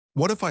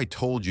What if I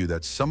told you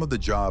that some of the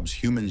jobs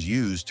humans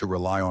use to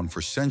rely on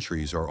for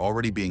centuries are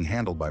already being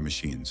handled by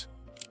machines?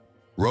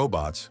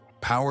 Robots,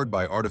 powered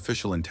by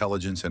artificial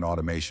intelligence and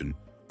automation,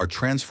 are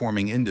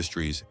transforming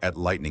industries at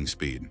lightning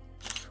speed.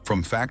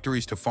 From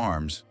factories to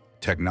farms,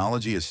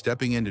 technology is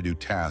stepping in to do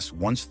tasks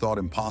once thought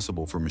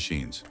impossible for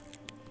machines.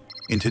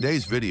 In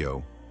today's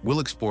video,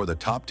 we'll explore the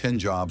top 10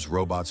 jobs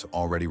robots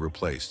already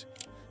replaced.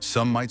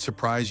 Some might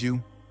surprise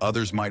you,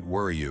 others might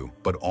worry you,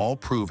 but all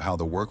prove how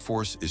the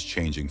workforce is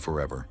changing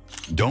forever.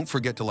 Don't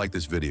forget to like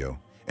this video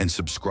and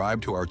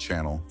subscribe to our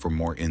channel for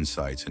more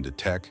insights into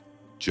tech,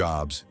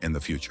 jobs, and the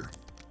future.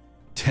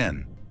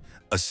 10.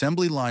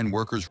 Assembly line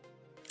workers.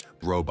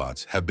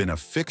 Robots have been a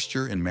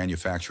fixture in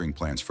manufacturing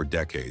plants for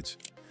decades,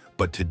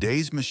 but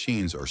today's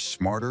machines are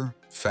smarter,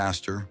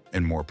 faster,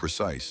 and more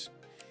precise.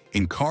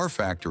 In car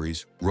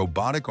factories,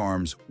 robotic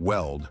arms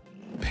weld,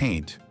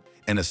 paint,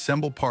 and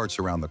assemble parts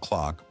around the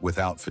clock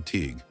without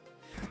fatigue.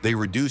 They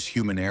reduce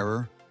human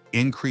error,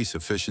 increase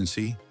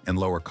efficiency, and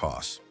lower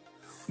costs.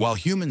 While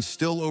humans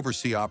still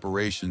oversee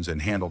operations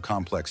and handle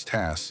complex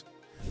tasks,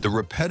 the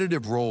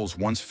repetitive roles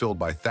once filled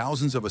by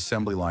thousands of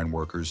assembly line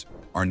workers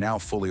are now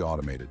fully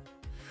automated.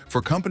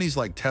 For companies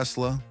like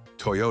Tesla,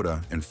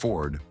 Toyota, and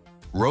Ford,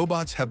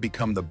 robots have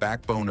become the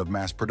backbone of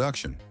mass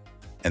production,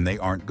 and they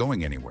aren't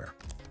going anywhere.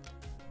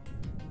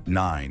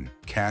 9.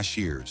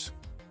 Cashiers.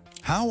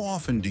 How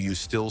often do you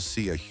still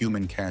see a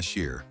human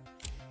cashier?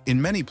 In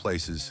many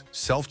places,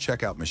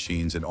 self-checkout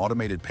machines and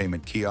automated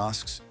payment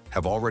kiosks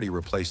have already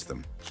replaced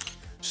them.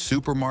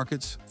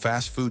 Supermarkets,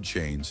 fast food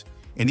chains,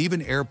 and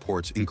even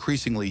airports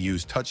increasingly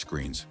use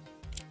touchscreens,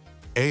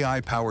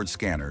 AI-powered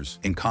scanners,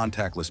 and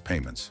contactless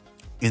payments.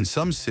 In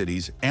some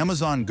cities,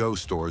 Amazon Go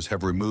stores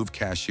have removed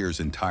cashiers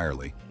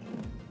entirely.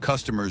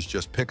 Customers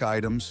just pick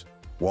items,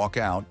 walk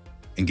out,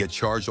 and get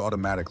charged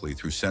automatically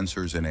through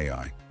sensors and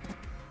AI.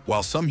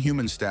 While some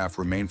human staff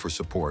remain for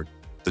support,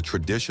 the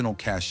traditional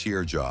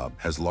cashier job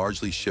has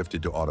largely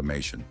shifted to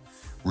automation,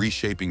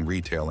 reshaping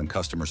retail and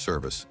customer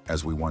service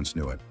as we once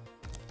knew it.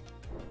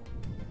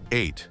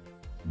 8.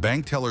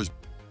 Bank tellers.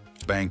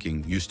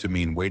 Banking used to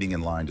mean waiting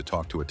in line to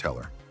talk to a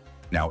teller.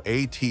 Now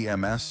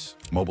ATMs,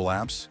 mobile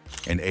apps,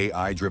 and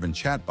AI-driven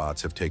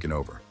chatbots have taken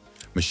over.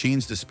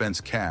 Machines dispense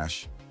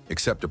cash,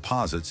 accept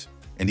deposits,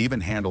 and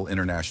even handle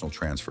international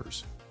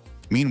transfers.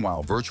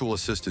 Meanwhile, virtual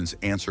assistants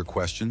answer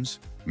questions,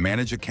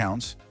 manage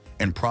accounts,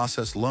 and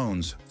process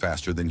loans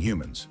faster than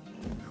humans.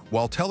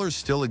 While tellers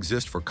still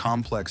exist for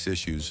complex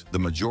issues, the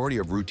majority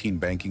of routine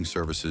banking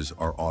services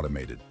are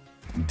automated.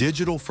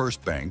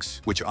 Digital-first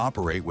banks, which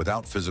operate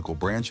without physical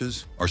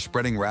branches, are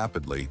spreading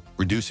rapidly,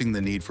 reducing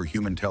the need for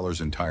human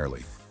tellers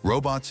entirely.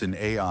 Robots and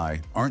AI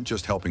aren't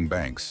just helping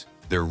banks,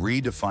 they're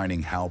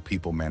redefining how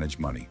people manage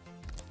money.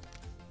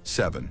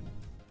 7.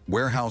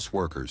 Warehouse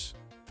workers.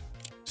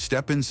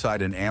 Step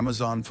inside an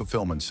Amazon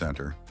fulfillment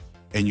center,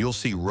 and you'll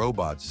see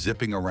robots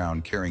zipping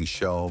around carrying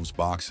shelves,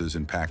 boxes,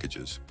 and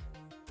packages.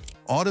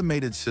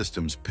 Automated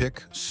systems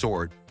pick,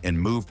 sort, and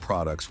move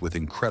products with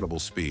incredible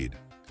speed.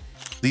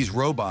 These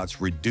robots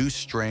reduce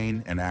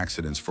strain and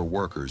accidents for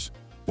workers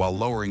while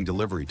lowering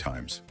delivery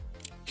times.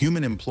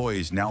 Human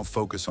employees now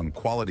focus on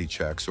quality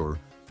checks or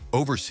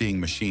overseeing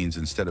machines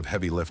instead of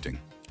heavy lifting.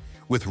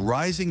 With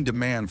rising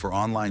demand for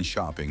online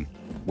shopping,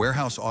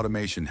 warehouse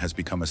automation has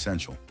become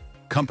essential.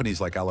 Companies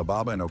like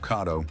Alibaba and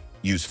Ocado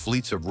use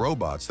fleets of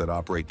robots that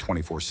operate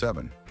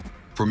 24/7.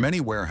 For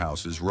many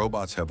warehouses,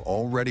 robots have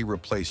already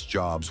replaced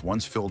jobs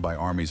once filled by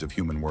armies of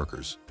human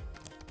workers.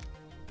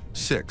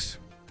 6.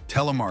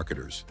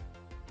 Telemarketers.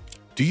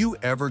 Do you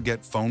ever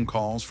get phone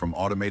calls from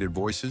automated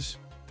voices?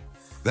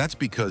 That's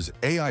because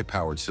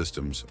AI-powered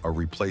systems are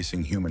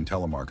replacing human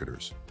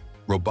telemarketers.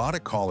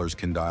 Robotic callers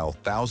can dial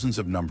thousands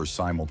of numbers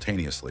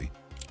simultaneously,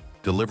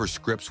 deliver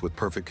scripts with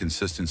perfect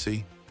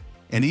consistency,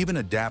 and even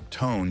adapt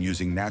tone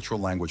using natural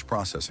language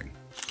processing.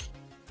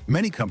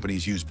 Many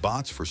companies use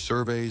bots for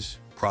surveys,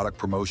 product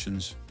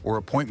promotions, or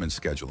appointment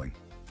scheduling.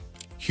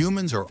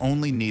 Humans are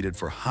only needed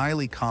for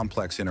highly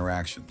complex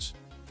interactions.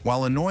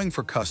 While annoying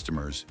for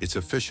customers, it's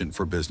efficient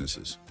for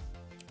businesses.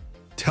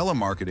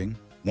 Telemarketing,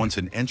 once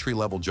an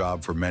entry-level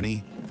job for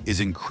many, is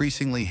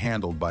increasingly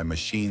handled by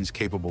machines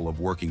capable of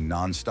working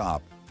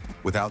non-stop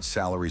without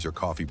salaries or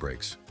coffee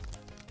breaks.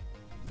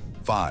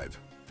 5.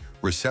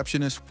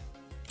 Receptionists.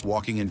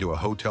 Walking into a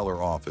hotel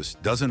or office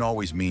doesn't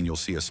always mean you'll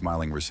see a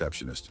smiling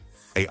receptionist.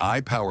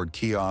 AI-powered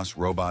kiosks,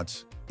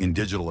 robots, and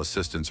digital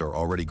assistants are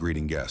already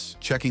greeting guests,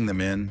 checking them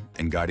in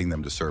and guiding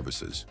them to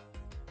services.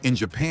 In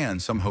Japan,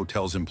 some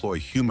hotels employ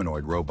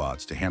humanoid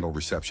robots to handle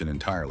reception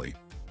entirely.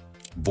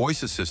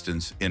 Voice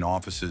assistants in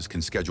offices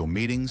can schedule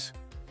meetings,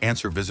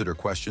 answer visitor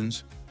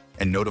questions,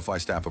 and notify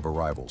staff of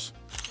arrivals.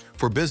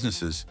 For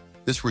businesses,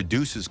 this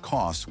reduces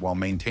costs while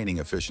maintaining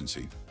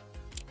efficiency.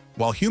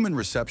 While human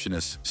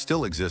receptionists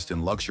still exist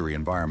in luxury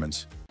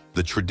environments,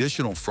 the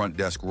traditional front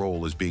desk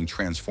role is being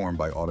transformed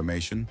by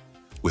automation,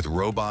 with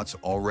robots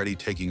already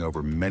taking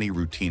over many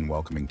routine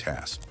welcoming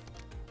tasks.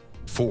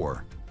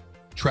 4.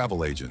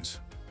 Travel agents.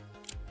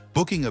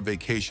 Booking a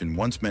vacation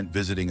once meant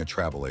visiting a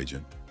travel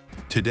agent.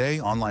 Today,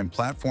 online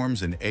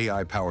platforms and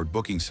AI-powered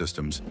booking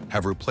systems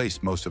have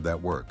replaced most of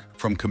that work.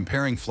 From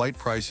comparing flight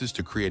prices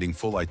to creating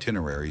full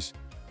itineraries,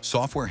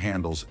 software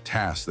handles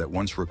tasks that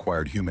once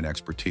required human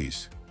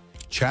expertise.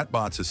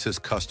 Chatbots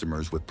assist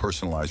customers with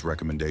personalized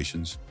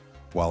recommendations,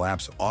 while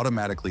apps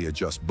automatically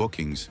adjust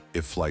bookings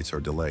if flights are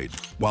delayed.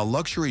 While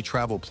luxury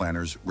travel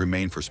planners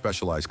remain for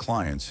specialized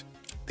clients,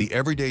 the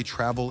everyday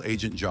travel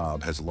agent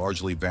job has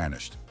largely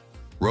vanished.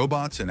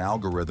 Robots and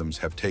algorithms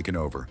have taken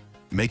over,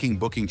 making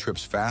booking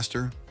trips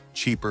faster,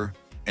 cheaper,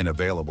 and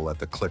available at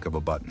the click of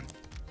a button.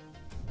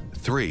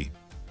 3.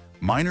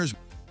 Miners.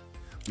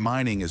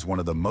 Mining is one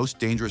of the most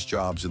dangerous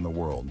jobs in the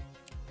world,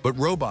 but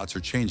robots are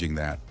changing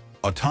that.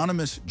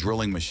 Autonomous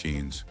drilling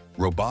machines,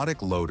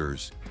 robotic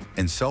loaders,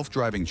 and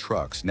self-driving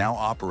trucks now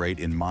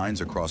operate in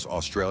mines across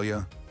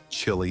Australia,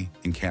 Chile,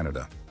 and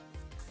Canada.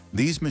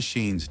 These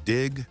machines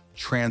dig,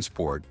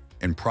 transport,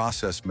 and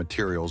process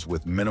materials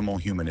with minimal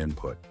human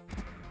input.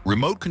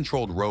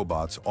 Remote-controlled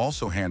robots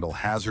also handle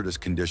hazardous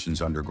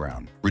conditions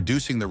underground,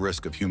 reducing the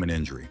risk of human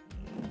injury.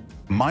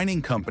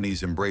 Mining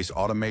companies embrace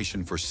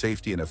automation for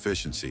safety and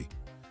efficiency,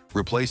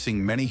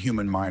 replacing many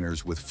human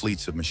miners with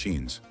fleets of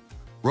machines.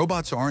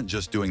 Robots aren't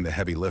just doing the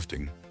heavy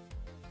lifting.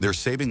 They're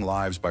saving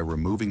lives by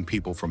removing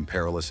people from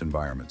perilous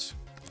environments.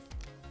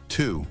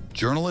 2.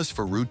 Journalists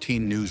for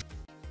routine news.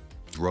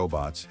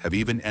 Robots have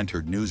even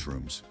entered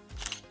newsrooms.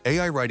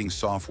 AI writing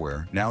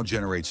software now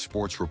generates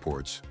sports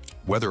reports,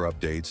 weather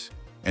updates,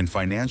 and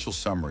financial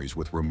summaries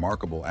with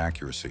remarkable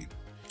accuracy.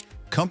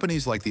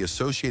 Companies like the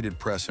Associated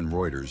Press and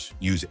Reuters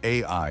use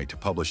AI to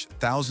publish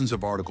thousands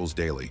of articles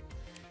daily.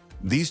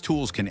 These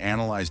tools can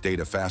analyze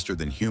data faster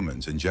than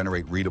humans and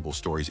generate readable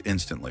stories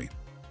instantly.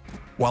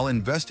 While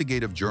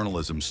investigative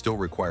journalism still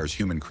requires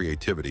human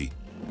creativity,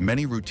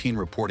 many routine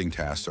reporting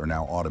tasks are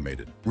now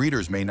automated.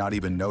 Readers may not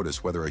even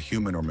notice whether a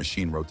human or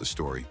machine wrote the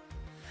story.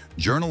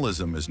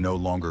 Journalism is no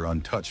longer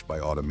untouched by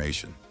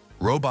automation.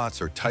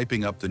 Robots are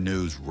typing up the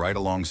news right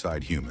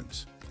alongside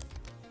humans.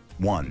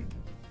 1.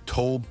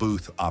 Toll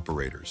booth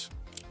operators.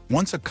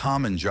 Once a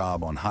common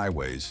job on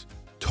highways,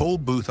 toll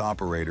booth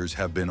operators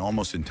have been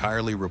almost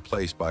entirely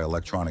replaced by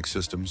electronic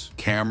systems.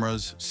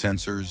 Cameras,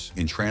 sensors,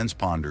 and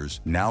transponders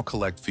now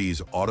collect fees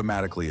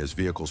automatically as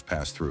vehicles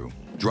pass through.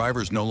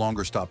 Drivers no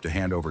longer stop to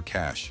hand over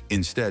cash.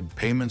 Instead,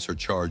 payments are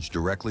charged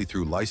directly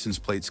through license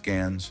plate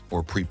scans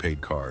or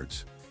prepaid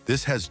cards.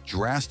 This has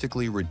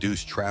drastically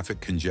reduced traffic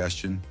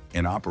congestion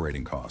and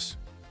operating costs.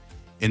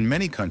 In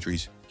many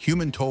countries,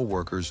 human toll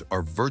workers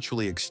are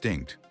virtually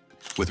extinct,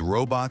 with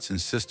robots and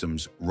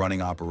systems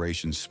running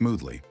operations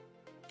smoothly.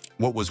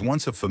 What was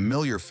once a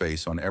familiar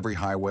face on every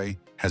highway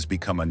has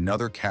become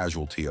another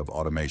casualty of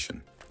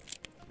automation.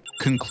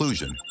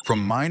 Conclusion: from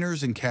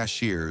miners and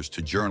cashiers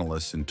to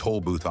journalists and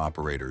toll booth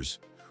operators,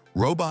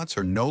 robots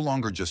are no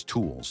longer just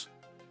tools.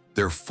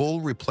 They're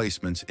full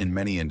replacements in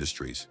many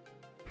industries.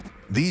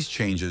 These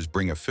changes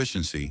bring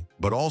efficiency,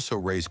 but also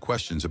raise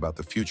questions about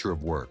the future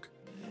of work.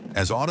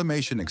 As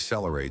automation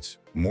accelerates,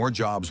 more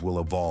jobs will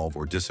evolve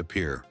or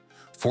disappear,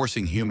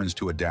 forcing humans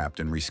to adapt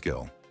and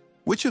reskill.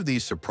 Which of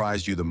these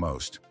surprised you the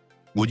most?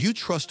 Would you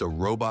trust a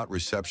robot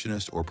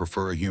receptionist or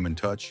prefer a human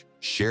touch?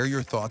 Share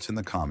your thoughts in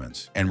the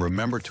comments. And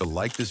remember to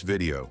like this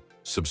video,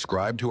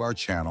 subscribe to our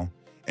channel,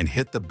 and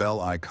hit the bell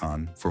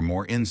icon for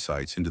more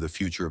insights into the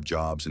future of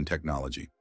jobs and technology.